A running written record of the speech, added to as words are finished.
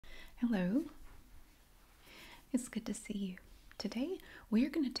Hello, it's good to see you. Today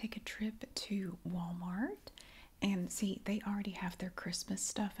we're going to take a trip to Walmart and see they already have their Christmas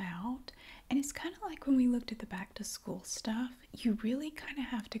stuff out. And it's kind of like when we looked at the back to school stuff, you really kind of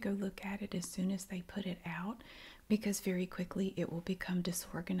have to go look at it as soon as they put it out because very quickly it will become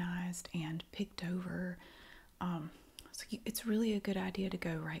disorganized and picked over. It's really a good idea to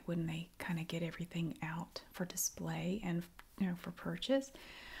go right when they kind of get everything out for display and for purchase.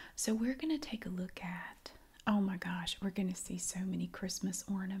 So we're going to take a look at, oh my gosh, we're going to see so many Christmas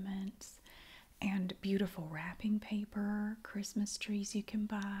ornaments and beautiful wrapping paper, Christmas trees you can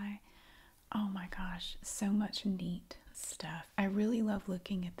buy. Oh my gosh, so much neat stuff. I really love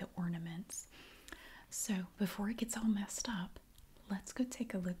looking at the ornaments. So before it gets all messed up, let's go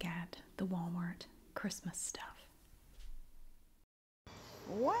take a look at the Walmart Christmas stuff.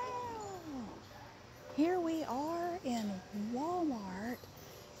 Wow! Here we are in Walmart,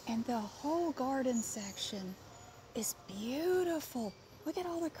 and the whole garden section is beautiful. Look at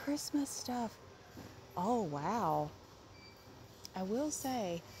all the Christmas stuff. Oh, wow. I will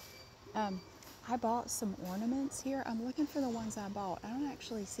say, I bought some ornaments here. I'm looking for the ones I bought. I don't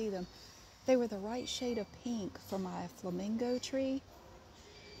actually see them. They were the right shade of pink for my flamingo tree.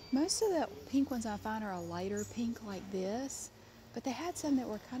 Most of the pink ones I find are a lighter pink like this, but they had some that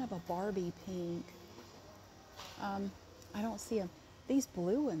were kind of a Barbie pink. I don't see them. These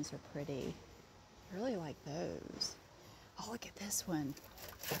blue ones are pretty. I really like those. Oh, look at this one.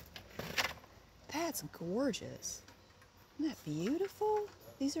 That's gorgeous. Isn't that beautiful?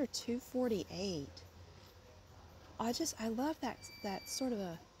 These are $2.48. I love that sort of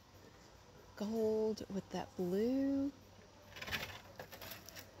a gold with that blue.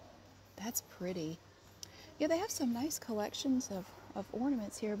 That's pretty. Yeah, they have some nice collections of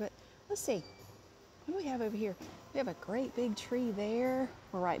ornaments here, but let's see. What do we have over here? We have a great big tree there.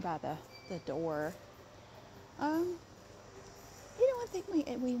 We're right by the door. One thing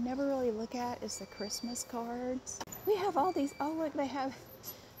we never really look at is the Christmas cards. We have all these, oh look, they have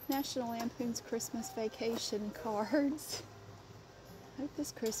National Lampoon's Christmas Vacation cards. I hope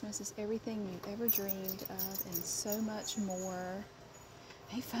this Christmas is everything you've ever dreamed of and so much more.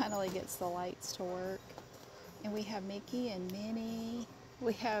 He finally gets the lights to work. And we have Mickey and Minnie.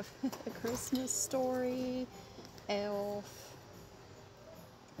 We have A Christmas Story, Elf.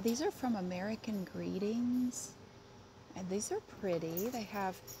 These are from American Greetings. And these are pretty. They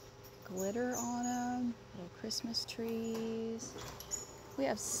have glitter on them, little Christmas trees. We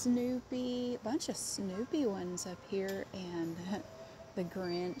have Snoopy, a bunch of Snoopy ones up here, and the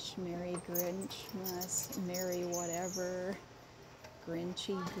Grinch, Merry Grinchmas, Merry whatever,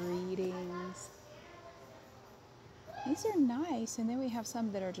 Grinchy Greetings. These are nice, and then we have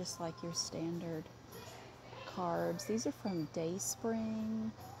some that are just like your standard cards. These are from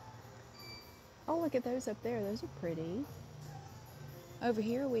Dayspring. Oh, look at those up there. Those are pretty. Over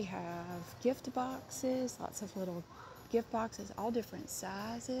here we have gift boxes, lots of little gift boxes, all different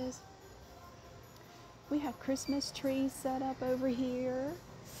sizes. We have Christmas trees set up over here.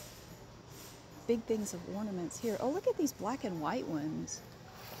 Big things of ornaments here. Oh, look at these black and white ones.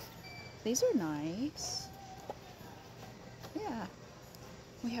 These are nice. Yeah.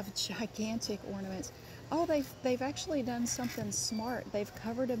 We have gigantic ornaments. Oh, they've actually done something smart. They've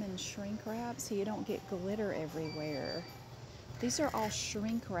covered them in shrink wrap so you don't get glitter everywhere. These are all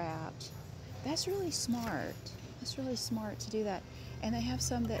shrink wrapped. That's really smart. That's really smart to do that. And they have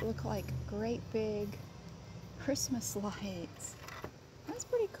some that look like great big Christmas lights. That's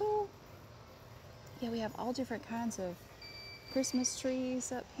pretty cool. Yeah, we have all different kinds of Christmas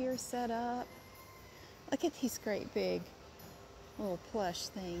trees up here set up. Look at these great big little plush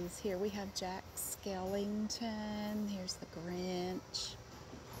things here. We have Jack Skellington. Here's the Grinch.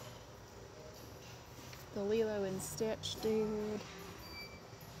 The Lilo and Stitch dude.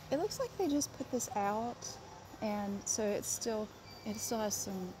 It looks like they just put this out, and so it still has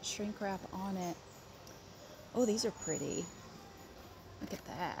some shrink wrap on it. Oh, these are pretty. Look at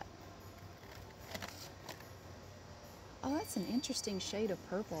that. Oh, that's an interesting shade of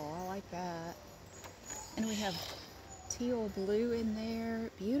purple. I like that. And we have teal blue in there,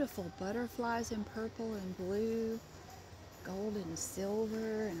 beautiful butterflies in purple and blue, gold and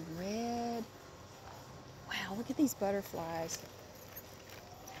silver and red. Wow, look at these butterflies.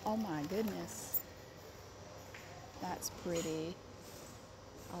 Oh my goodness. That's pretty.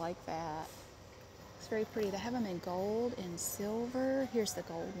 I like that. It's very pretty. They have them in gold and silver. Here's the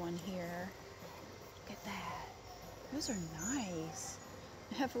gold one here. Look at that. Those are nice.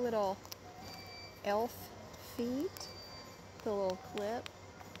 They have little elf feet. The little clip.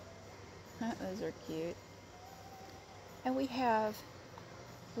 Those are cute. And we have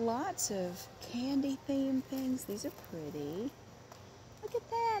Lots of candy themed things. These are pretty. Look at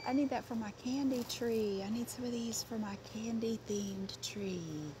that. I need that for my candy tree. I need some of these for my candy themed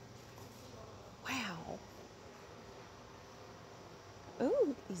tree. Wow. Ooh, look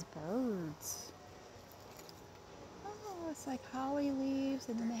at these birds. Oh, it's like holly leaves,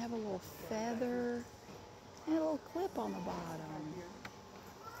 and then they have a little feather and a little clip on the bottom.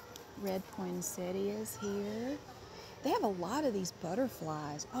 Red poinsettias here. They have a lot of these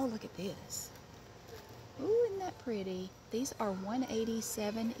butterflies. Oh, look at this. Ooh, isn't that pretty? These are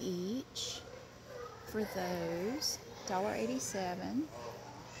 $1.87 each for those. $1.87.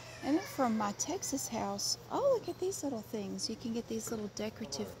 And then from my Texas house, oh, look at these little things. You can get these little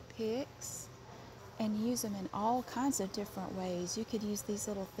decorative picks and use them in all kinds of different ways. You could use these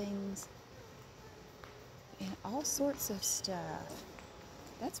little things in all sorts of stuff.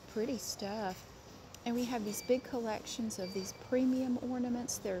 That's pretty stuff. And we have these big collections of these premium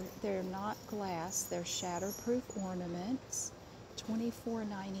ornaments. They're not glass, they're shatterproof ornaments.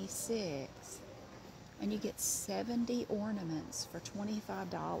 $24.96. And you get 70 ornaments for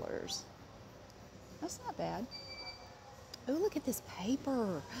 $25. That's not bad. Oh, look at this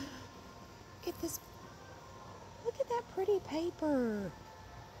paper. Look at this. Look at that pretty paper.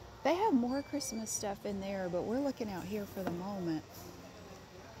 They have more Christmas stuff in there, but we're looking out here for the moment.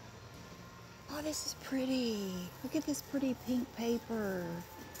 Oh, this is pretty. Look at this pretty pink paper.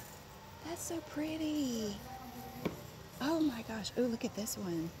 That's so pretty. Oh my gosh. Oh, look at this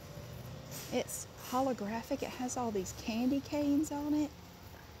one. It's holographic. It has all these candy canes on it.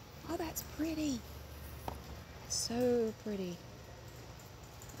 Oh, that's pretty. So pretty.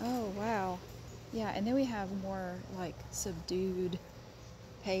 Oh, wow. Yeah, and then we have more like subdued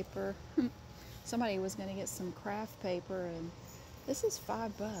paper. Somebody was going to get some craft paper, and this is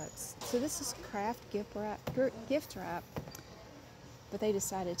 $5. So this is craft gift wrap. But they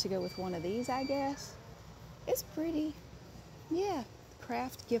decided to go with one of these, I guess. It's pretty. Yeah,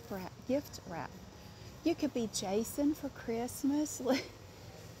 craft gift wrap. You could be Jason for Christmas.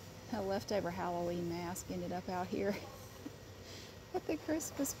 A leftover Halloween mask ended up out here with the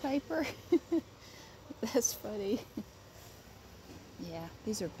Christmas paper. That's funny. Yeah,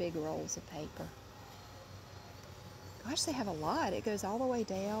 these are big rolls of paper. Gosh, they have a lot. It goes all the way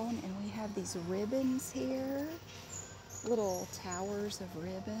down, and we have these ribbons here. Little towers of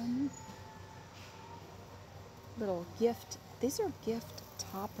ribbon. Little gift. These are gift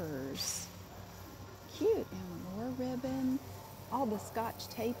toppers. Cute. And more ribbon. All the scotch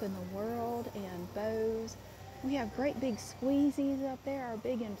tape in the world and bows. We have great big squeezies up there, our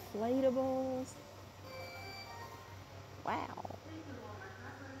big inflatables. Wow.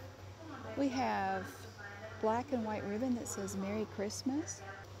 We have black and white ribbon that says Merry Christmas.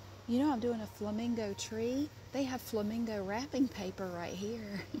 You know, I'm doing a flamingo tree. They have flamingo wrapping paper right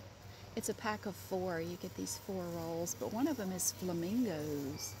here. It's a pack of 4. You get these 4 rolls, but one of them is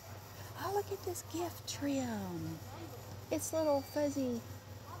flamingos. Oh, look at this gift trim. It's little fuzzy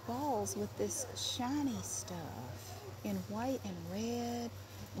balls with this shiny stuff in white and red.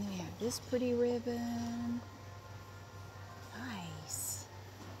 And then we have this pretty ribbon. Nice.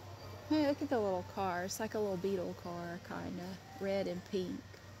 Hey, look at the little car. It's like a little beetle car, kind of. Red and pink.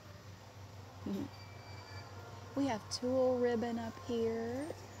 We have tulle ribbon up here.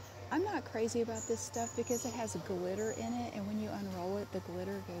 I'm not crazy about this stuff because it has glitter in it, and when you unroll it, the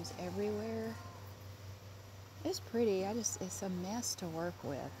glitter goes everywhere. It's pretty. It's a mess to work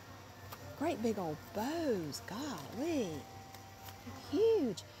with. Great big old bows. Golly.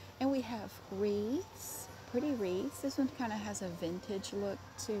 Huge. And we have wreaths. Pretty wreaths. This one kind of has a vintage look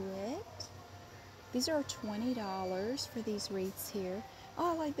to it. These are $20 for these wreaths here.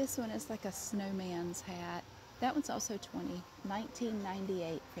 Oh, I like this one. It's like a snowman's hat. That one's also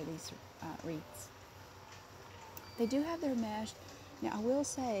 $19.98 for these wreaths. They do have their mesh. Now, I will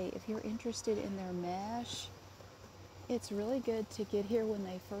say, if you're interested in their mesh, it's really good to get here when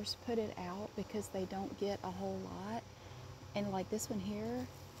they first put it out because they don't get a whole lot. And like this one here,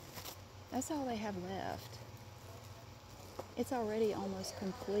 that's all they have left. It's already almost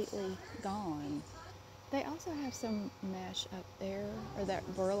completely gone. They also have some mesh up there, or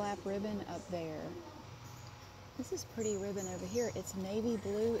that burlap ribbon up there. This is pretty ribbon over here. It's navy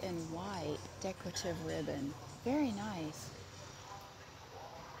blue and white decorative ribbon. Very nice.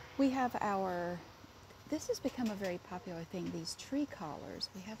 We have this has become a very popular thing, these tree collars.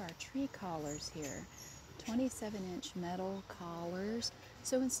 We have our tree collars here. 27-inch metal collars.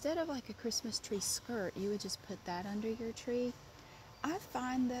 So instead of like a Christmas tree skirt, you would just put that under your tree. I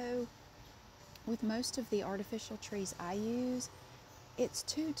find though, with most of the artificial trees I use, it's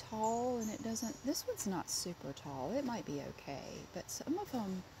too tall and it doesn't, this one's not super tall. It might be okay, but some of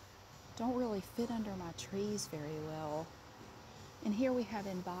them don't really fit under my trees very well. And here we have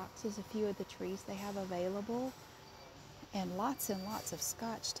in boxes a few of the trees they have available and lots of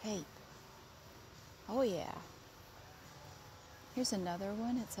Scotch tape. Oh yeah. Here's another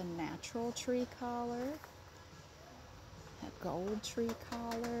one. It's a natural tree collar, a gold tree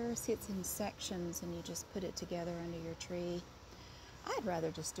collar. See, it's in sections and you just put it together under your tree. I'd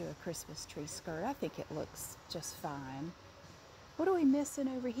rather just do a Christmas tree skirt. I think it looks just fine. What are we missing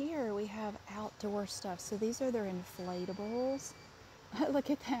over here? We have outdoor stuff. So these are their inflatables. Look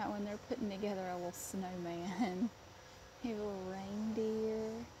at that one. They're putting together a little snowman. Here, a little reindeer.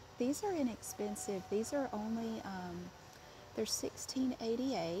 These are inexpensive. These are only, they're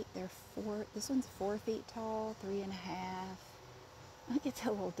 $16.88. This one's 4 feet tall, 3.5. Look at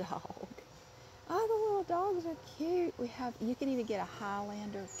the little dog. Oh, the little dogs are cute. You can even get a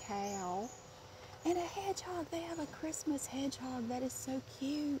Highlander cow and a hedgehog. They have a Christmas hedgehog. That is so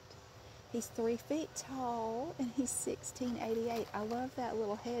cute. He's 3 feet tall and he's $16.88. I love that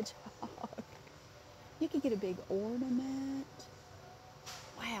little hedgehog. You could get a big ornament.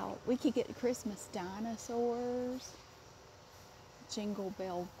 Wow, we could get Christmas dinosaurs. Jingle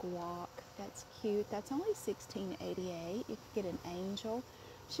Bell Guac. That's cute. That's only $16.88. You could get an angel.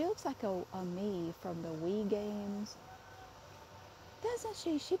 She looks like a me from the Wii games. Doesn't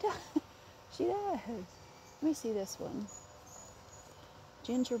she? She does. She does. Let me see this one.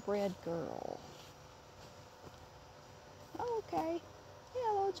 Gingerbread girl. Oh, okay.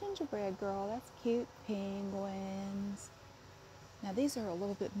 Yeah, a little gingerbread girl. That's cute. Penguins. Now these are a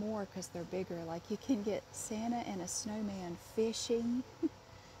little bit more because they're bigger. Like you can get Santa and a snowman fishing.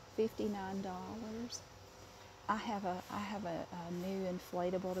 $59. I have a new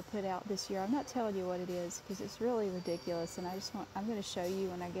inflatable to put out this year. I'm not telling you what it is because it's really ridiculous, and I'm going to show you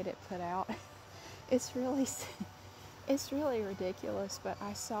when I get it put out. It's really ridiculous, but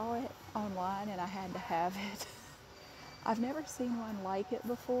I saw it online and I had to have it. I've never seen one like it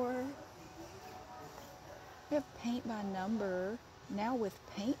before. We have paint by number now with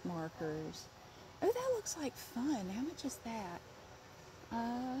paint markers. Oh, that looks like fun. How much is that?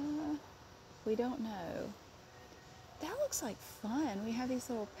 We don't know. That looks like fun. We have these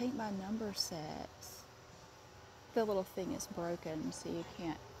little paint by number sets. The little thing is broken, so you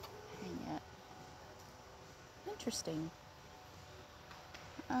can't hang it. Interesting.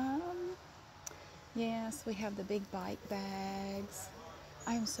 Yes, we have the big bike bags.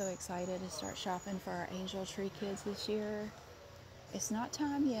 I am so excited to start shopping for our angel tree kids this year. It's not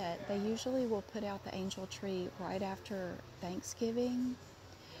time yet. They usually will put out the angel tree right after Thanksgiving.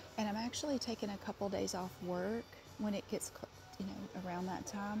 And I'm actually taking a couple days off work when it gets, around that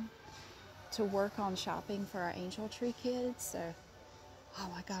time to work on shopping for our angel tree kids. So, oh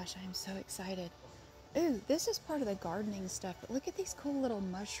my gosh, I am so excited. Ooh, this is part of the gardening stuff, but look at these cool little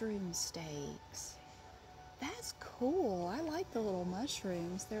mushroom stakes. That's cool. I like the little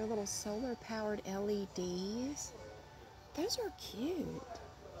mushrooms. They're little solar powered LEDs. Those are cute.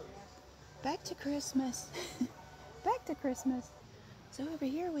 Back to Christmas. Back to Christmas. So over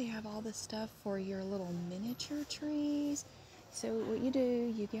here we have all the stuff for your little miniature trees. So what you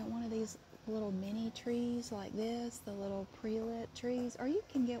do, you get one of these little mini trees like this, the little pre-lit trees, or you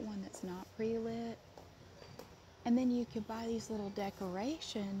can get one that's not pre-lit. And then you can buy these little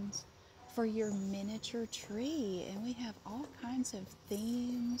decorations for your miniature tree. And we have all kinds of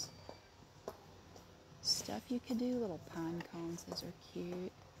themes, stuff you can do, little pine cones, those are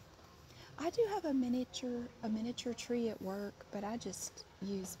cute. I do have a miniature tree at work, but I just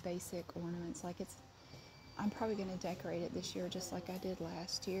use basic ornaments. I'm probably going to decorate it this year just like I did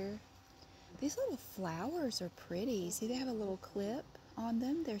last year. These little flowers are pretty. See, they have a little clip on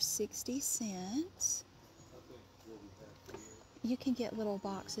them. They're 60 cents. You can get little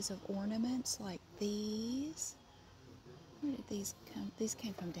boxes of ornaments like these. Where did these come? These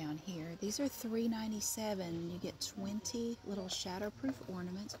came from down here. These are $3.97. You get 20 little shatterproof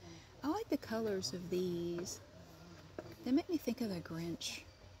ornaments. I like the colors of these. They make me think of the Grinch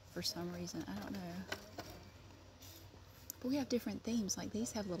for some reason. I don't know. But we have different themes. Like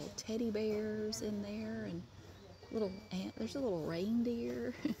these have little teddy bears in there and there's a little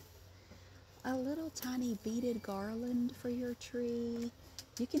reindeer. A little tiny beaded garland for your tree.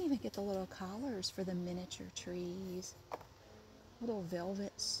 You can even get the little collars for the miniature trees. Little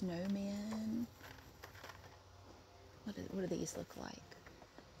velvet snowmen. What do these look like?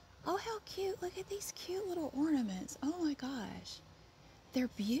 Oh, how cute. Look at these cute little ornaments. Oh my gosh. They're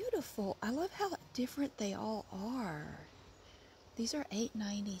beautiful. I love how different they all are. These are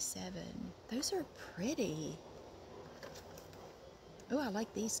 $8.97. Those are pretty. Oh, I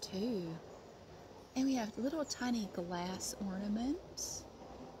like these too. And we have little tiny glass ornaments.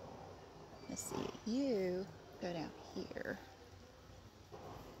 Let's see, you go down here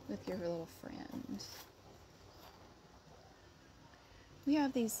with your little friend. We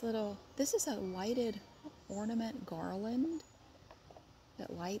have these little, this is a lighted ornament garland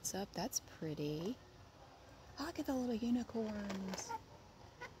that lights up. That's pretty. Oh, look at the little unicorns.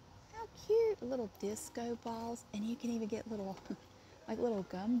 How cute. Little disco balls. And you can even get little, like little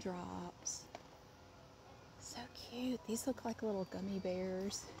gumdrops. So cute. These look like little gummy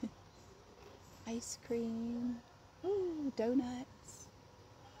bears. Ice cream. Ooh, donuts.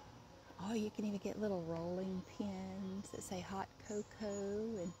 Oh, you can even get little rolling pins that say hot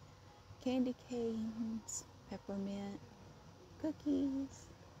cocoa and candy canes, peppermint, cookies.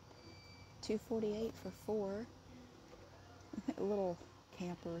 $2.48 for 4. Little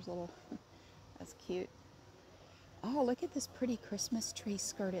campers, that's cute. Oh, look at this pretty Christmas tree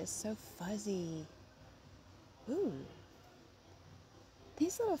skirt. It's so fuzzy. Ooh.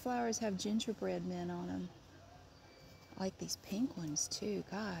 These little flowers have gingerbread men on them. I like these pink ones too.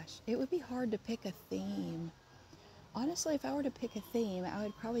 Gosh, it would be hard to pick a theme. Honestly, if I were to pick a theme, I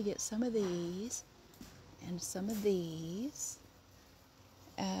would probably get some of these and some of these.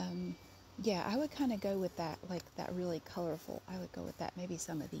 Yeah, I would kind of go with that, like that really colorful. I would go with that. Maybe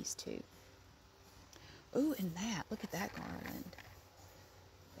some of these too. Ooh, and that. Look at that garland.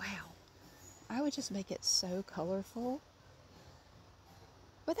 Wow. I would just make it so colorful.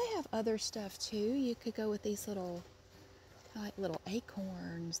 But they have other stuff too. You could go with these little, like little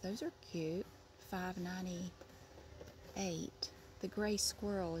acorns. Those are cute. $5.98. The gray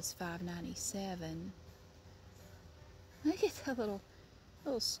squirrel is $5.97. Look at the little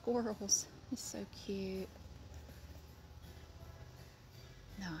squirrels. It's so cute.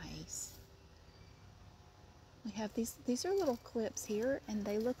 Nice. We have these are little clips here, and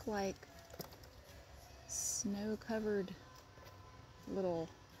they look like snow-covered little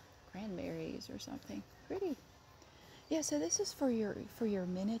cranberries or something. Pretty. Yeah, so this is for your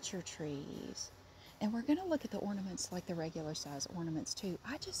miniature trees. And we're gonna look at the ornaments, like the regular size ornaments too.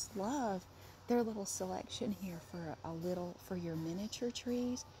 I just love their little selection here for your miniature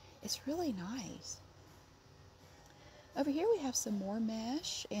trees. It's really nice. Over here we have some more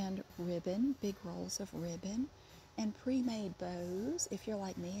mesh and ribbon, big rolls of ribbon, and pre-made bows. If you're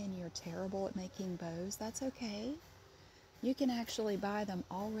like me and you're terrible at making bows, that's okay. You can actually buy them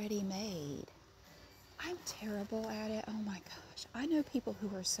already made. I'm terrible at it. Oh my gosh. I know people who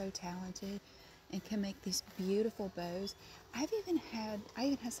are so talented and can make these beautiful bows. I even had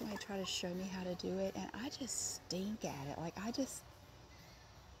somebody try to show me how to do it, and I just stink at it. Like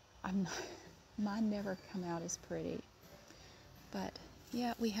I'm not, mine never come out as pretty. But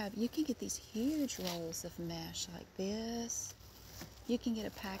yeah, you can get these huge rolls of mesh like this. You can get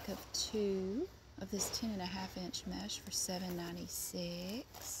a pack of 2 of this 10.5-inch mesh for $7.96.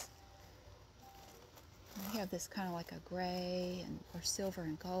 We have this kind of like a gray or silver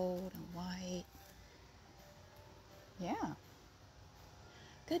and gold and white. Yeah.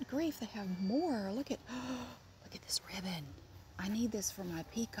 Good grief, they have more. Look at this ribbon. I need this for my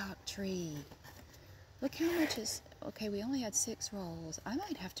peacock tree. Look how much is, okay, we only had 6 rolls. I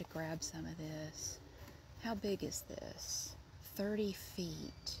might have to grab some of this. How big is this? 30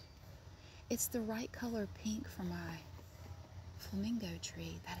 feet. It's the right color pink for my flamingo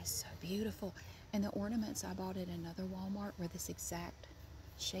tree. That is so beautiful. And the ornaments I bought at another Walmart were this exact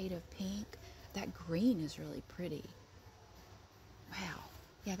shade of pink. That green is really pretty. Wow.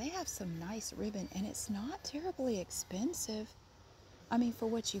 Yeah, they have some nice ribbon, and it's not terribly expensive. I mean, for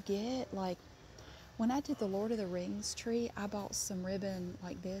what you get, like when I did the Lord of the Rings tree, I bought some ribbon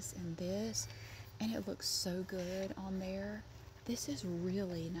like this, and it looks so good on there. This is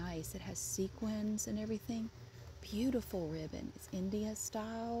really nice. It has sequins and everything. Beautiful ribbon. It's India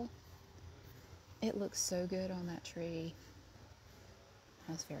style. It looks so good on that tree.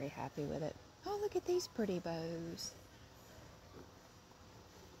 I was very happy with it. Oh, look at these pretty bows.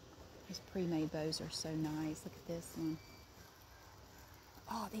 These pre-made bows are so nice. Look at this one.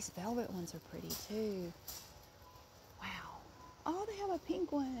 Oh, these velvet ones are pretty too. Wow. Oh, they have a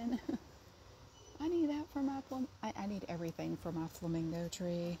pink one. I need that for my I need everything for my flamingo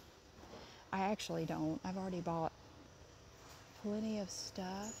tree. I actually don't. I've already bought plenty of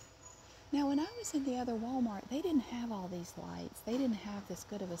stuff. Now, when I was in the other Walmart, they didn't have all these lights. They didn't have this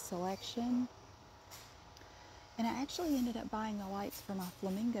good of a selection. And I actually ended up buying the lights for my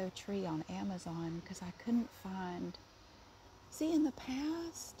flamingo tree on Amazon because I couldn't find. See, in the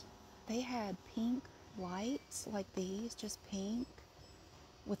past, they had pink lights like these, just pink,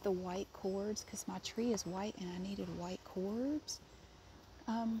 with the white cords, because my tree is white and I needed white cords.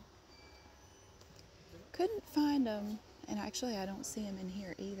 Um, couldn't find them, and actually I don't see them in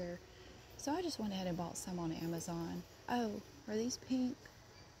here either. So I just went ahead and bought some on Amazon. Oh, are these pink?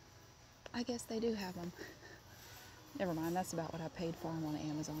 I guess they do have them. Never mind, that's about what I paid for them on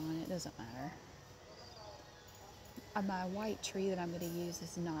Amazon. It doesn't matter. My white tree that I'm going to use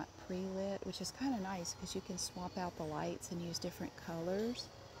is not pre-lit, which is kind of nice because you can swap out the lights and use different colors.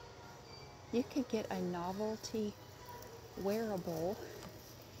 You could get a novelty wearable.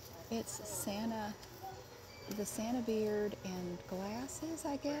 It's Santa, the Santa beard and glasses,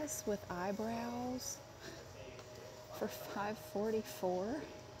 I guess, with eyebrows for $5.44.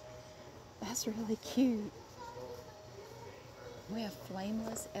 That's really cute. We have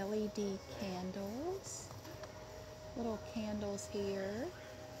flameless LED candles. Little candles here.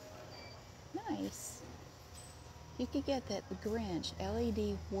 Nice. You could get that Grinch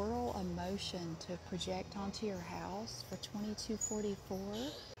LED Whirl Emotion to project onto your house for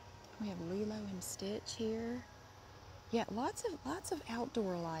 $22.44. We have Lilo and Stitch here. Yeah, lots of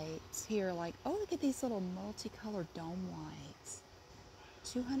outdoor lights here. Like, oh, look at these little multicolored dome lights.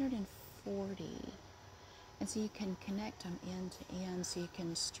 240. And so you can connect them end to end, so you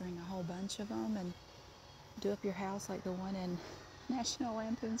can string a whole bunch of them and do up your house like the one in National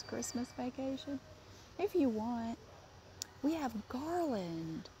Lampoon's Christmas Vacation, if you want. We have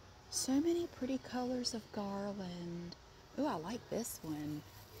garland. So many pretty colors of garland. Ooh, I like this one.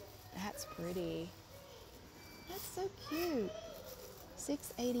 That's pretty. That's so cute.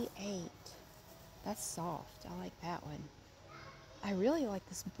 $6.88. That's soft. I like that one. I really like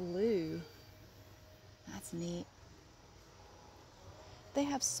this blue. That's neat. They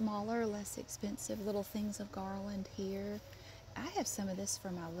have smaller, less expensive little things of garland here. I have some of this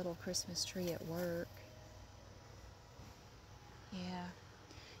for my little Christmas tree at work. Yeah.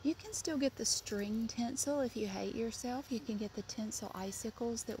 You can still get the string tinsel if you hate yourself. You can get the tinsel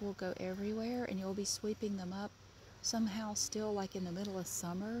icicles that will go everywhere, and you'll be sweeping them up somehow still like in the middle of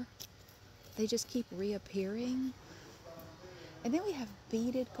summer. They just keep reappearing. And then we have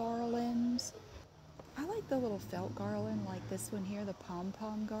beaded garlands. I like the little felt garland like this one here, the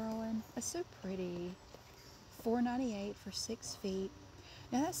pom-pom garland. It's so pretty. $4.98 for 6 feet.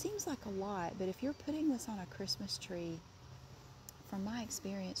 Now that seems like a lot, but if you're putting this on a Christmas tree, from my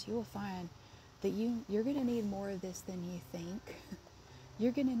experience, you will find that you're going to need more of this than you think.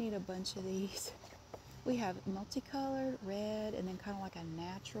 You're going to need a bunch of these. We have multicolored, red, and then kind of like a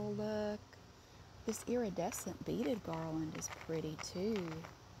natural look. This iridescent beaded garland is pretty too.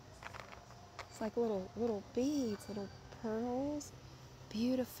 It's like little beads, little pearls.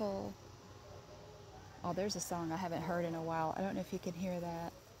 Beautiful. Oh, there's a song I haven't heard in a while. I don't know if you can hear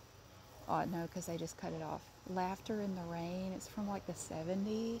that. Oh, no, because they just cut it off. Laughter in the Rain. It's from like the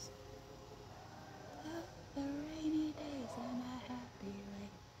 70s. The rainy days are my happy way.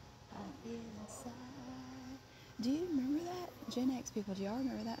 I feel inside. Do you remember that? Gen X people, do y'all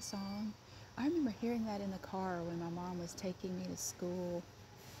remember that song? I remember hearing that in the car when my mom was taking me to school.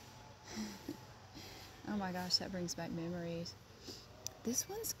 Oh my gosh, that brings back memories. This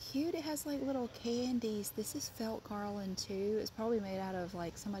one's cute. It has like little candies. This is felt garland too. It's probably made out of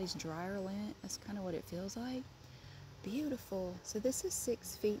like somebody's dryer lint. That's kind of what it feels like. Beautiful. So this is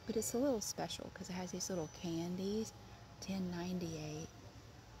 6 feet, but it's a little special because it has these little candies. $10.98.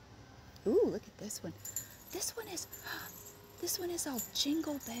 Ooh, look at this one. This one is all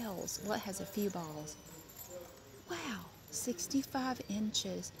jingle bells. Well, it has a few balls. Wow, 65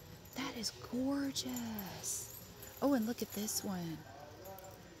 inches. That is gorgeous. Oh, and look at this one.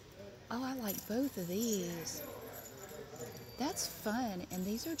 Oh, I like both of these. That's fun, and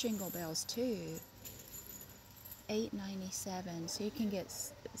these are jingle bells too. $8.97. So you can get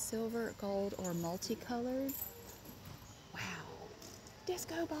silver, gold, or multicolored. Wow.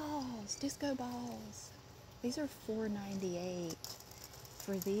 Disco balls, disco balls. These are $4.98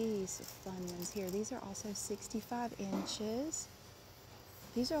 for these fun ones here. These are also 65 inches.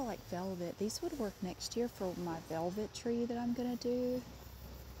 These are like velvet. These would work next year for my velvet tree that I'm gonna do.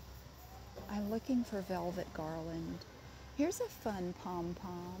 I'm looking for velvet garland. Here's a fun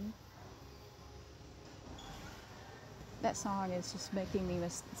pom-pom. That song is just making me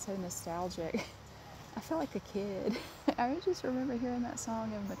so nostalgic. I feel like a kid. I just remember hearing that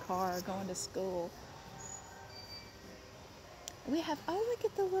song in the car going to school. We have, oh, look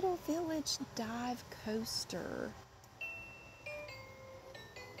at the little village dive coaster.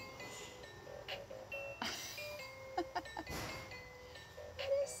 That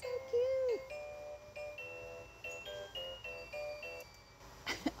is so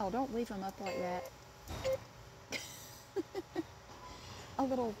cute. Oh, don't leave them up like that. A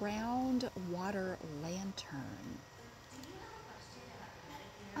little round water lantern.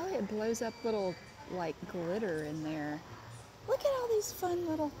 Oh, it blows up little like glitter in there. Look at all these fun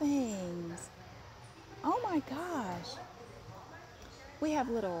little things. Oh my gosh. We have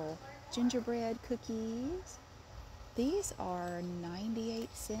little gingerbread cookies. These are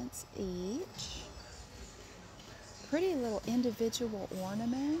 98 cents each. Pretty little individual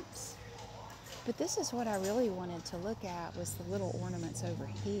ornaments. But this is what I really wanted to look at, was the little ornaments over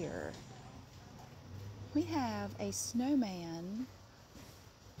here. We have a snowman.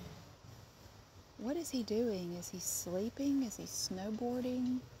 What is he doing? Is he sleeping? Is he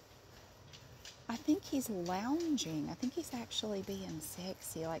snowboarding? I think he's lounging. I think he's actually being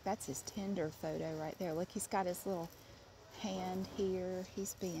sexy. Like, that's his Tinder photo right there. Look, he's got his little hand here.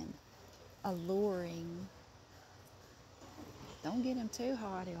 He's being alluring. Don't get him too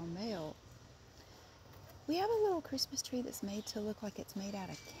hot, he'll melt. We have a little Christmas tree that's made to look like it's made out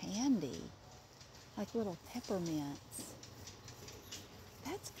of candy, like little peppermints.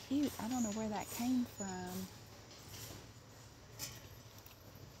 That's cute. I don't know where that came from.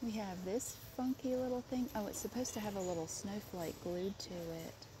 We have this funky little thing. Oh, it's supposed to have a little snowflake glued to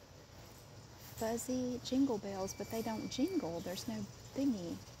it. Fuzzy jingle bells, but they don't jingle. There's no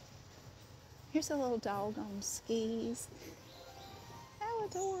thingy. Here's a little dog on skis. How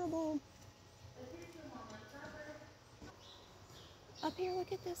adorable. Up here,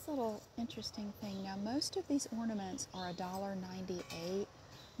 look at this little interesting thing. Now, most of these ornaments are $1.98.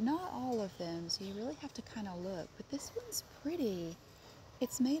 Not all of them, so you really have to kind of look. But this one's pretty.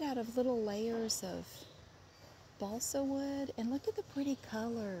 It's made out of little layers of balsa wood, and look at the pretty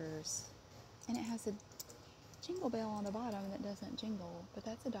colors. And it has a jingle bell on the bottom that doesn't jingle, but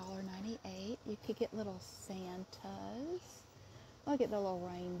that's $1.98. You could get little Santas. Look at the little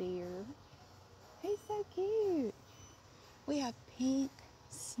reindeer. He's so cute. We have pink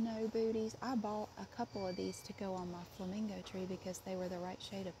snow booties. I bought a couple of these to go on my flamingo tree because they were the right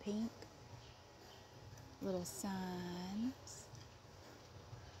shade of pink. Little signs.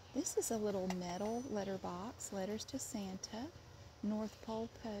 This is a little metal letterbox, letters to Santa, North Pole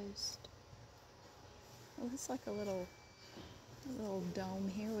Post. It looks like a little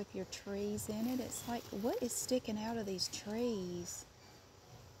dome here with your trees in it. It's like, what is sticking out of these trees?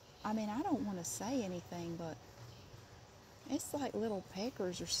 I mean, I don't want to say anything, but it's like little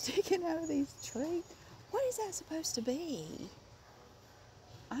peckers are sticking out of these trees. What is that supposed to be?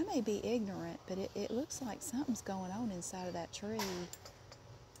 I may be ignorant, but it looks like something's going on inside of that tree.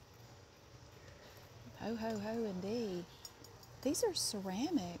 Ho, ho, ho, indeed. These are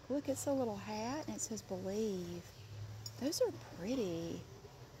ceramic. Look, it's a little hat, and it says believe. Those are pretty.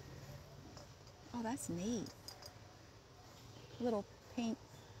 Oh, that's neat. Little pink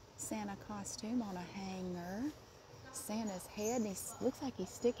Santa costume on a hanger. Santa's head, and he looks like he's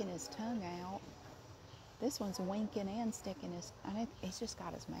sticking his tongue out. This one's winking and sticking his, he's just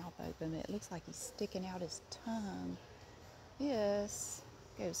got his mouth open. It looks like he's sticking out his tongue. This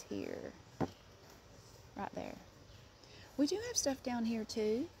goes here. Right there. We do have stuff down here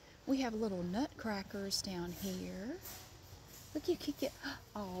too. We have little nutcrackers down here. Look, you could get,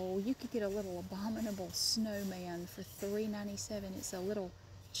 oh, you could get a little abominable snowman for $3.97. It's a little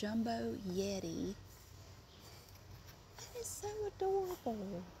jumbo Yeti. That is so adorable.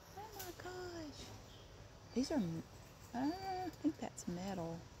 Oh my gosh. These are, I think that's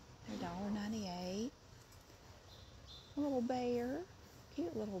metal. They're $1.98. A little bear.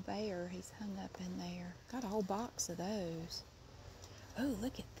 Cute little bear. He's hung up in there. Got a whole box of those. Oh,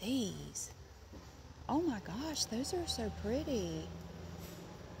 look at these. Oh my gosh, those are so pretty.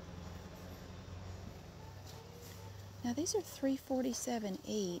 Now these are $3.47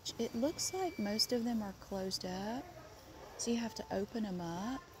 each. It looks like most of them are closed up, so you have to open them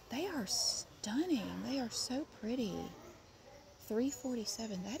up. They are stunning. They are so pretty.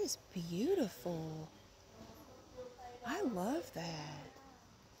 $3.47. That is beautiful. I love that.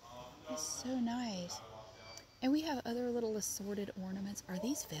 It's so nice. And we have other little assorted ornaments. Are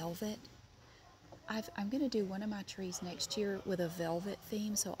these velvet? I'm going to do one of my trees next year with a velvet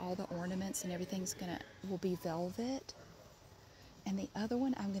theme, so all the ornaments and everything's will be velvet. And the other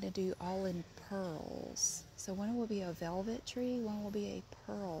one I'm going to do all in pearls. So one will be a velvet tree, one will be a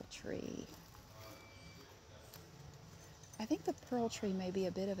pearl tree. I think the pearl tree may be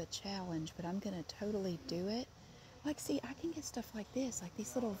a bit of a challenge, but I'm going to totally do it. Like, see, I can get stuff like this, like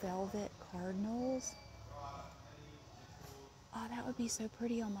these little velvet cardinals. Oh, that would be so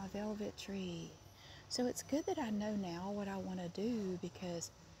pretty on my velvet tree. So it's good that I know now what I want to do,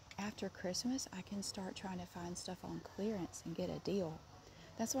 because after Christmas, I can start trying to find stuff on clearance and get a deal.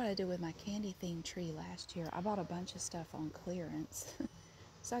 That's what I did with my candy themed tree last year. I bought a bunch of stuff on clearance.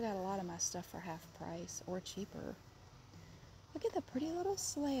 So I got a lot of my stuff for half price or cheaper. Look at the pretty little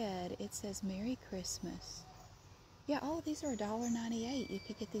sled. It says Merry Christmas. Yeah, all of these are $1.98. You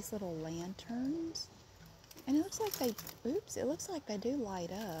could get these little lanterns. And it looks like they, oops, it looks like they do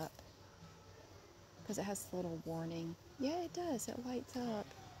light up. Because it has the little warning. Yeah, it does. It lights up.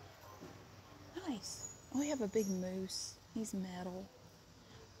 Nice. Oh, we have a big moose. He's metal.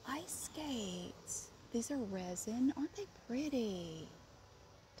 Ice skates. These are resin. Aren't they pretty?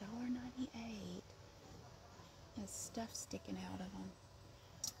 $1.98. Has stuff sticking out of them.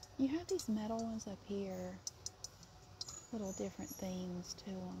 You have these metal ones up here. Little different themes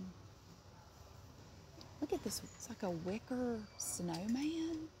to them. Look at this. It's like a wicker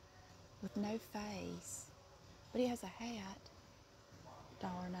snowman with no face. But he has a hat.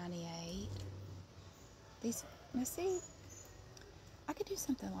 $1.98. These, now see, I could do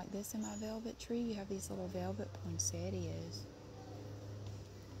something like this in my velvet tree. You have these little velvet poinsettias.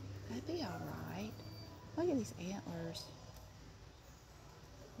 That'd be alright. Look at these antlers.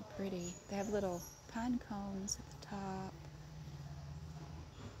 They're pretty. They have little pine cones at the top.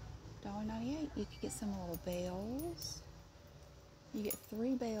 $1.98. You could get some little bells. You get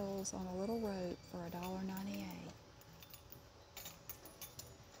 3 bells on a little rope for $1.98.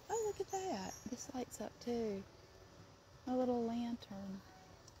 Oh, look at that. This lights up too. A little lantern.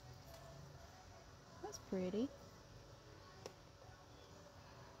 That's pretty.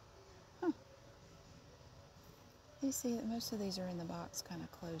 Huh. You see that most of these are in the box kind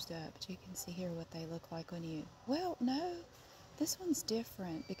of closed up, but you can see here what they look like when you, well, no, this one's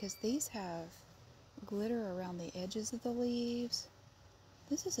different because these have glitter around the edges of the leaves.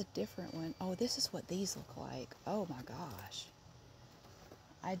 This is a different one. Oh, this is what these look like. Oh my gosh.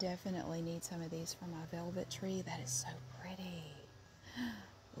 I definitely need some of these for my velvet tree. That is so pretty.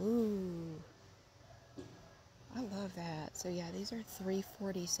 Ooh. I love that. So yeah, these are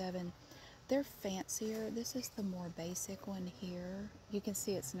 $3.47. They're fancier. This is the more basic one here. You can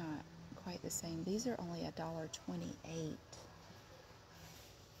see it's not quite the same. These are only $1.28.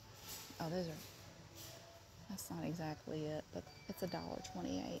 Oh, those are, that's not exactly it, but it's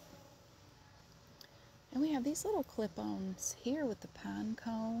 $1.28. And we have these little clip-ons here with the pine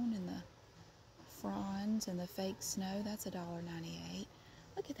cone and the fronds and the fake snow. That's $1.98.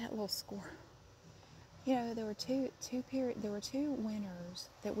 Look at that little squirrel. You know, there were two winners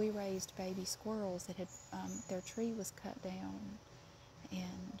that we raised baby squirrels that had their tree was cut down,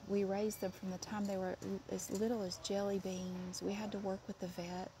 and we raised them from the time they were as little as jelly beans. We had to work with the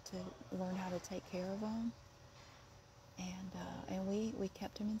vet to learn how to take care of them, and we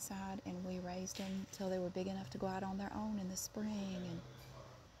kept them inside and we raised them till they were big enough to go out on their own in the spring. And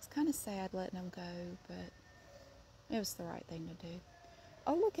it's kind of sad letting them go, but it was the right thing to do.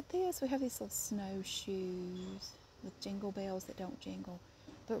 Oh, look at this. We have these little snowshoes with jingle bells that don't jingle.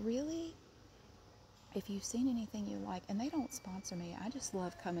 But really, if you've seen anything you like, and they don't sponsor me, I just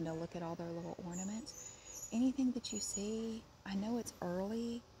love coming to look at all their little ornaments. Anything that you see, I know it's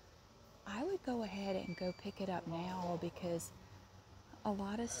early. I would go ahead and go pick it up now because a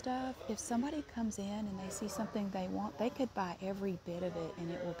lot of stuff, if somebody comes in and they see something they want, they could buy every bit of it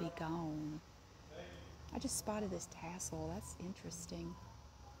and it will be gone. I just spotted this tassel. That's interesting.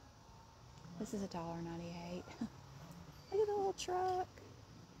 This is $1.98. Look at the little truck.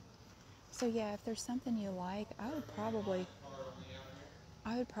 So yeah, if there's something you like, I would probably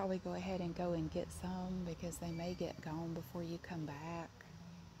go ahead and go and get some because they may get gone before you come back.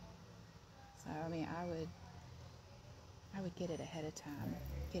 So I mean, I would get it ahead of time,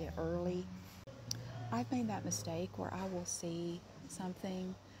 get it early. I've made that mistake where I will see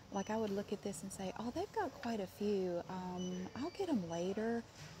something, like I would look at this and say, oh, they've got quite a few. I'll get them later.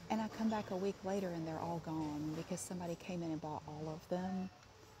 And I come back a week later and they're all gone because somebody came in and bought all of them.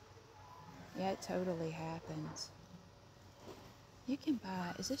 Yeah, it totally happens. You can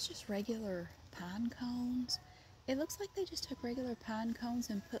buy, is this just regular pine cones? It looks like they just took regular pine cones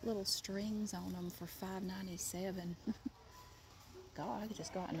and put little strings on them for $5.97. God, I could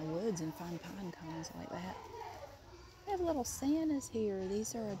just go out in the woods and find pine cones like that. We have little Santas here.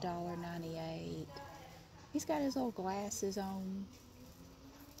 These are $1.98. He's got his old glasses on.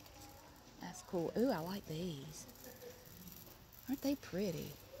 That's cool. Ooh, I like these. Aren't they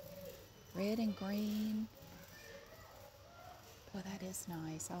pretty? Red and green. Boy, that is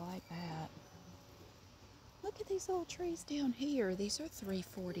nice. I like that. Look at these little trees down here. These are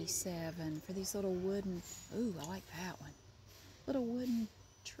 $3.47 for these little wooden, ooh, I like that one. Little wooden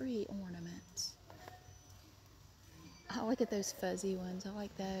tree ornaments. Oh, look at those fuzzy ones. I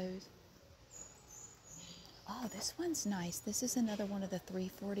like those. Oh, this one's nice. This is another one of the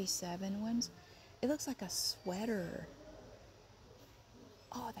 $3.47 ones. It looks like a sweater.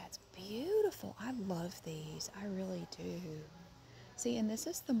 Oh, that's beautiful. I love these. I really do. See, and this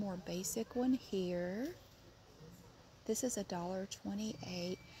is the more basic one here. This is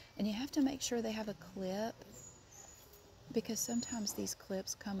 $1.28, and you have to make sure they have a clip because sometimes these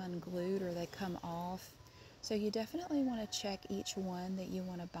clips come unglued or they come off. So you definitely want to check each one that you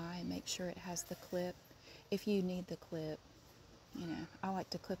want to buy and make sure it has the clip if you need the clip. You know, I like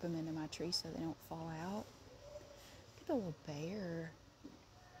to clip them into my tree so they don't fall out. Look at the little bear.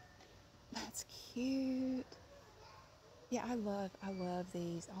 That's cute. Yeah, I love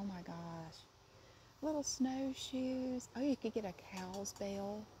these. Oh my gosh. Little snowshoes. Oh, you could get a cow's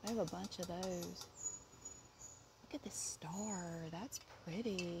bell. I have a bunch of those. Look at this star. That's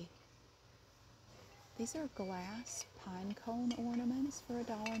pretty. These are glass pine cone ornaments for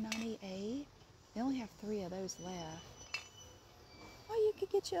 $1.98. They only have 3 of those left. Oh, you could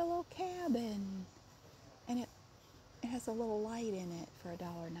get you a little cabin. And it has a little light in it for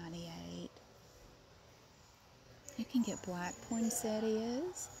 $1.98. You can get black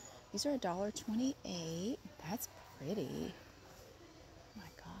poinsettias. These are $1.28. That's pretty. Oh my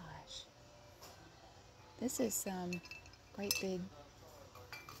gosh. This is some great big,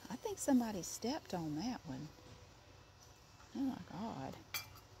 I think somebody stepped on that one. Oh my God.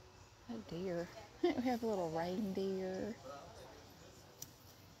 Oh dear. We have a little reindeer.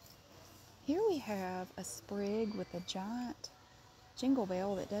 Here we have a sprig with a giant jingle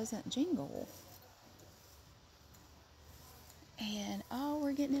bell that doesn't jingle. And oh,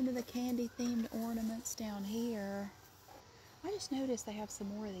 we're getting into the candy themed ornaments down here. I just noticed they have some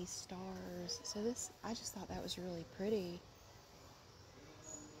more of these stars. So I just thought that was really pretty.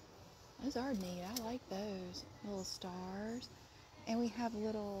 Those are neat. I like those little stars. And we have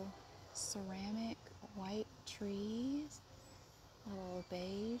little ceramic white trees, little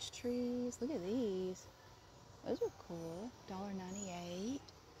beige trees. Look at these. Those are cool. $1.98.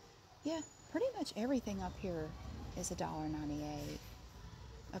 Yeah, pretty much everything up here is $1.98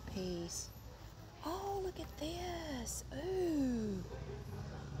 a piece. Oh, look at this. Ooh.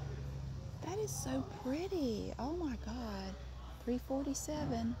 That is so pretty. Oh my God.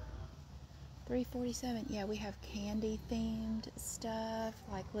 $3.47. $3.47. Yeah, we have candy themed stuff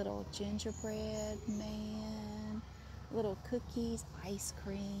like little gingerbread man, little cookies, ice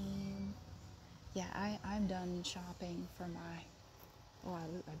cream. Yeah, I'm done shopping for my, oh,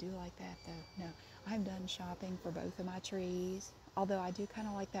 I do like that though. No, I'm done shopping for both of my trees. Although I do kind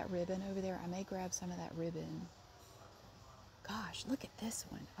of like that ribbon over there. I may grab some of that ribbon. Gosh, look at this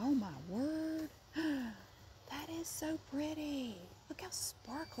one. Oh my word. That is so pretty. Look how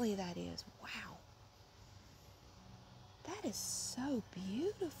sparkly that is. Wow. That is so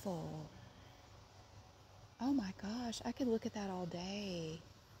beautiful. Oh my gosh, I could look at that all day.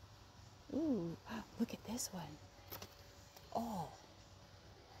 Ooh, look at this one. Oh,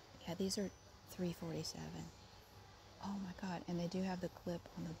 yeah, these are $3.47. Oh my God, and they do have the clip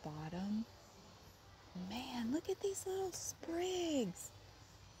on the bottom. Man, look at these little sprigs.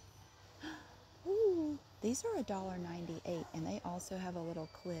 Ooh, these are $1.98, and they also have a little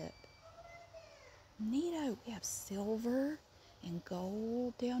clip. Neato. We have silver and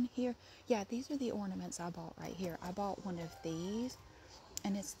gold down here. Yeah, these are the ornaments I bought right here. I bought one of these,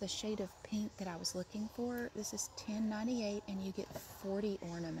 and it's the shade of pink that I was looking for. This is $10.98, and you get 40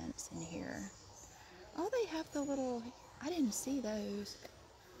 ornaments in here. Oh, they have the little, I didn't see those.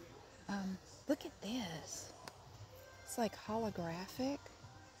 Look at this. It's like holographic.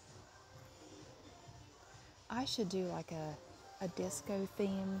 I should do like a disco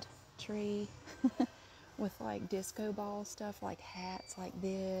themed tree with like disco ball stuff, like hats like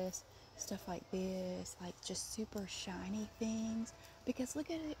this, stuff like this, like just super shiny things. Because look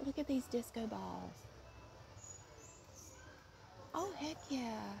at it, look at these disco balls. Oh heck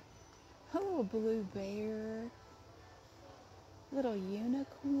yeah. Oh, blue bear. Little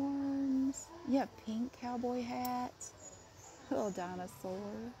unicorns. Yeah, pink cowboy hats. Little dinosaur.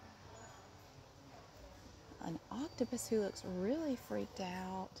 An octopus who looks really freaked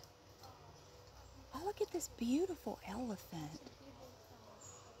out. Oh, look at this beautiful elephant.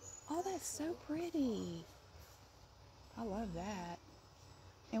 Oh, that's so pretty. I love that.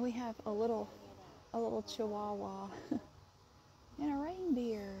 And we have a little chihuahua and a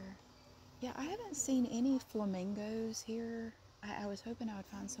reindeer. Yeah, I haven't seen any flamingos here. I was hoping I would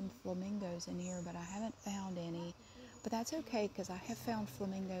find some flamingos in here, but I haven't found any. But that's okay because I have found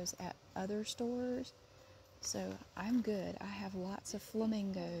flamingos at other stores. So I'm good. I have lots of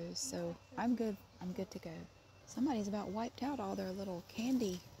flamingos, so I'm good. I'm good to go. Somebody's about wiped out all their little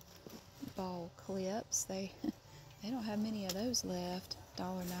candy ball clips. They don't have many of those left.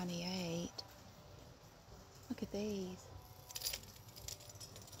 $1.98. Look at these.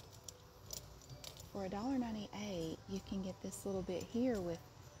 For $1.98, you can get this little bit here with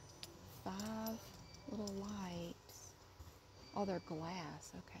 5 little lights. Oh, they're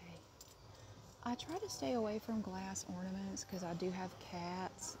glass. Okay. I try to stay away from glass ornaments because I do have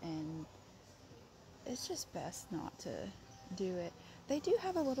cats and it's just best not to do it. They do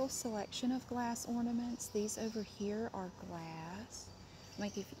have a little selection of glass ornaments. These over here are glass.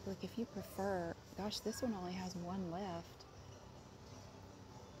 Like if you prefer, gosh, this one only has one left.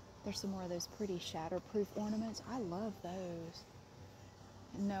 There's some more of those pretty shatterproof ornaments. I love those.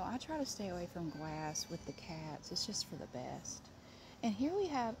 No, I try to stay away from glass with the cats. It's just for the best. And here we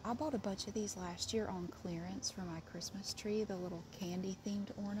have, I bought a bunch of these last year on clearance for my Christmas tree, the little candy themed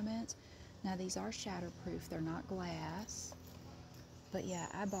ornaments. Now these are shatterproof, they're not glass. But yeah,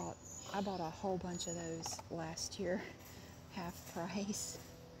 I bought a whole bunch of those last year, half price.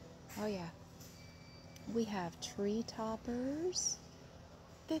 Oh yeah. We have tree toppers.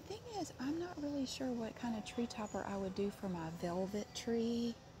 The thing is, I'm not really sure what kind of tree topper I would do for my velvet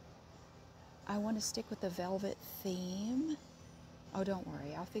tree. I want to stick with the velvet theme. Oh, don't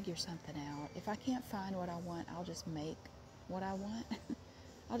worry, I'll figure something out. If I can't find what I want, I'll just make what I want.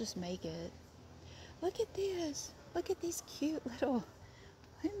 I'll just make it. Look at this. Look at these cute little,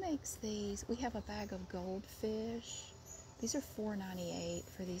 who makes these? We have a bag of goldfish. These are $4.98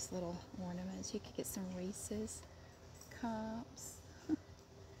 for these little ornaments. You could get some Reese's cups.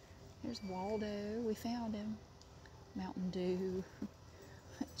 Here's Waldo. We found him. Mountain Dew.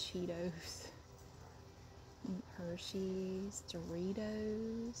 Cheetos. Hershey's.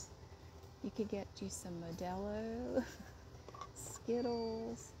 Doritos. You could get you some Modelo.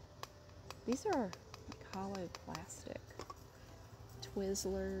 Skittles. These are like hollow plastic.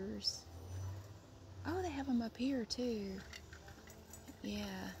 Twizzlers. Oh, they have them up here too.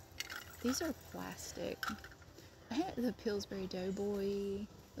 Yeah. These are plastic. I had the Pillsbury Doughboy,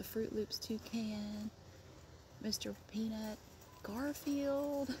 the Fruit Loops Toucan, Mr. Peanut,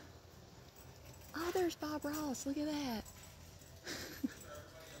 Garfield. Oh, there's Bob Ross. Look at that.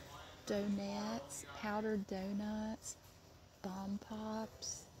 Donuts, powdered donuts, bomb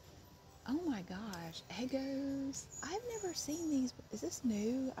pops. Oh my gosh, Eggos. I've never seen these. Is this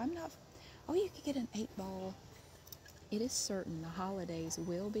new? I'm not. Oh, you could get an 8-ball. It is certain the holidays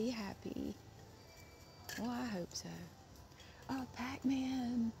will be happy. Well, I hope so. Oh,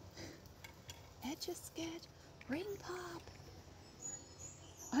 Pac-Man. Etch-a-Sketch. Ring Pop.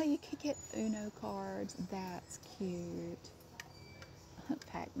 Oh, you could get Uno cards. That's cute.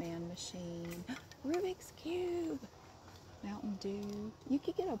 Pac-Man machine. Rubik's Cube. Mountain Dew. You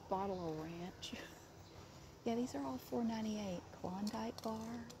could get a bottle of ranch. Yeah, these are all $4.98. Klondike bar,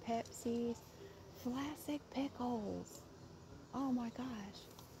 Pepsi's, Classic pickles. Oh my gosh.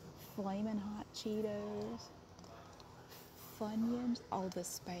 Flamin' hot Cheetos. Funyuns. Oh, the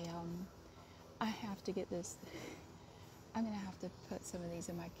Spam. I have to get this. I'm gonna have to put some of these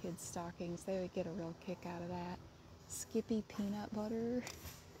in my kids' stockings. They would get a real kick out of that. Skippy peanut butter.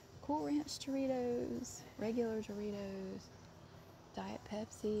 Cool Ranch Doritos. Regular Doritos. Diet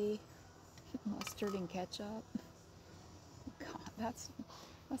Pepsi. Mustard and ketchup. God, that's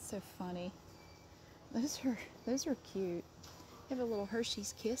so funny. Those are cute. They have a little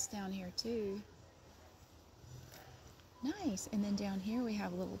Hershey's Kiss down here too. Nice. And then down here we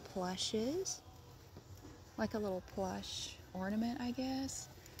have little plushes. Like a little plush ornament, I guess.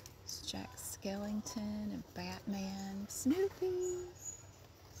 It's Jack Skellington and Batman. Snoopy.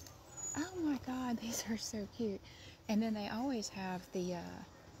 Oh my God, these are so cute. And then they always have the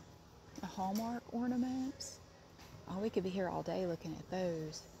Hallmark ornaments. Oh, we could be here all day looking at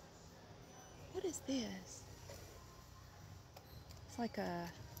those. What is this? It's like a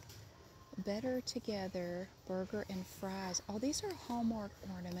Better Together burger and fries. Oh, these are Hallmark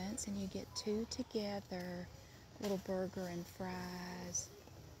ornaments, and you get 2 together. Little burger and fries.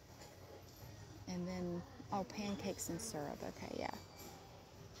 And then, oh, pancakes and syrup. Okay, yeah.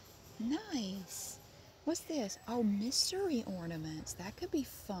 Nice. What's this? Oh, mystery ornaments. That could be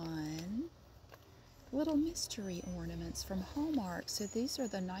fun. Little mystery ornaments from Hallmark. So these are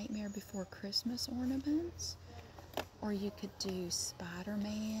the Nightmare Before Christmas ornaments. Or you could do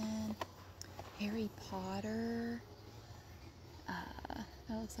Spider-Man, Harry Potter.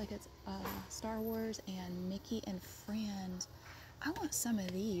 That looks like it's Star Wars and Mickey and Friends. I want some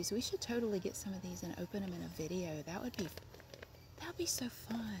of these. We should totally get some of these and open them in a video. That would be so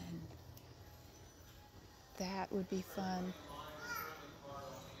fun. That would be fun.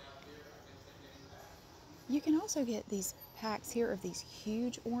 You can also get these packs here of these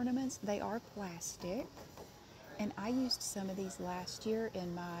huge ornaments. They are plastic. And I used some of these last year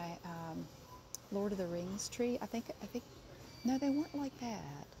in my Lord of the Rings tree. I think, no, they weren't like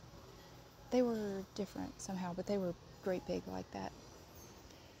that. They were different somehow, but they were great big like that.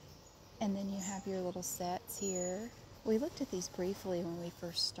 And then you have your little sets here. We looked at these briefly when we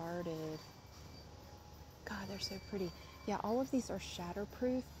first started. God, they're so pretty. Yeah, all of these are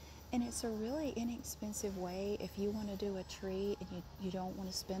shatterproof, and it's a really inexpensive way if you want to do a tree and you don't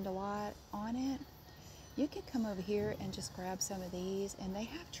want to spend a lot on it. You can come over here and just grab some of these, and they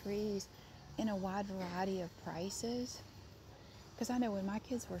have trees in a wide variety of prices. Because I know when my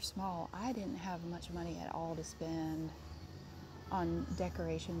kids were small, I didn't have much money at all to spend on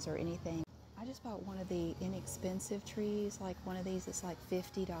decorations or anything. I just bought one of the inexpensive trees, like one of these is like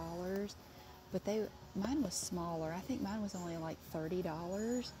 $50, but mine was smaller. I think mine was only like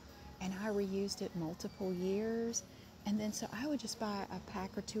 $30, and I reused it multiple years. And then so I would just buy a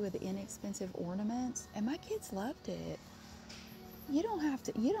pack or two of the inexpensive ornaments, and my kids loved it. You don't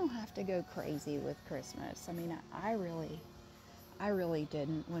have to go crazy with Christmas. I mean, I really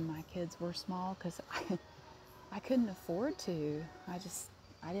didn't when my kids were small, because I couldn't afford to.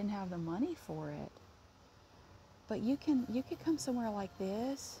 I didn't have the money for it. But you could come somewhere like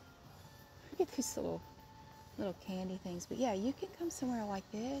this. Look at these little candy things. But yeah, you can come somewhere like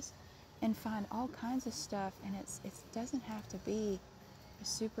this and find all kinds of stuff, and it doesn't have to be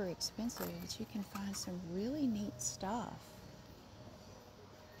super expensive, but you can find some really neat stuff.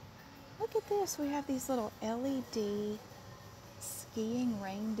 Look at this. We have these little LED skiing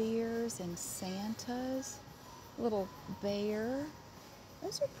reindeers and Santas, little bear.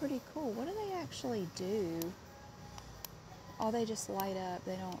 Those are pretty cool. What do they actually do? Oh, they just light up.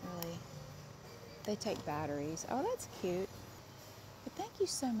 They take batteries. Oh, that's cute. But thank you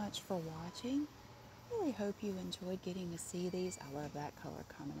so much for watching. I really hope you enjoyed getting to see these. I love that color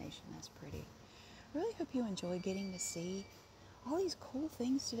combination. That's pretty. I really hope you enjoyed getting to see all these cool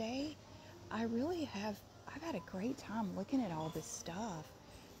things today. I've had a great time looking at all this stuff.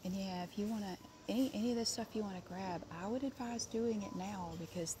 And yeah, if you want to, any of this stuff you want to grab, I would advise doing it now,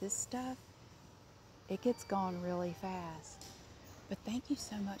 because this stuff, it gets gone really fast. But thank you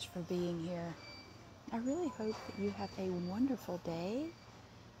so much for being here. I really hope that you have a wonderful day,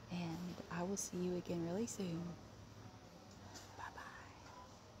 and I will see you again really soon.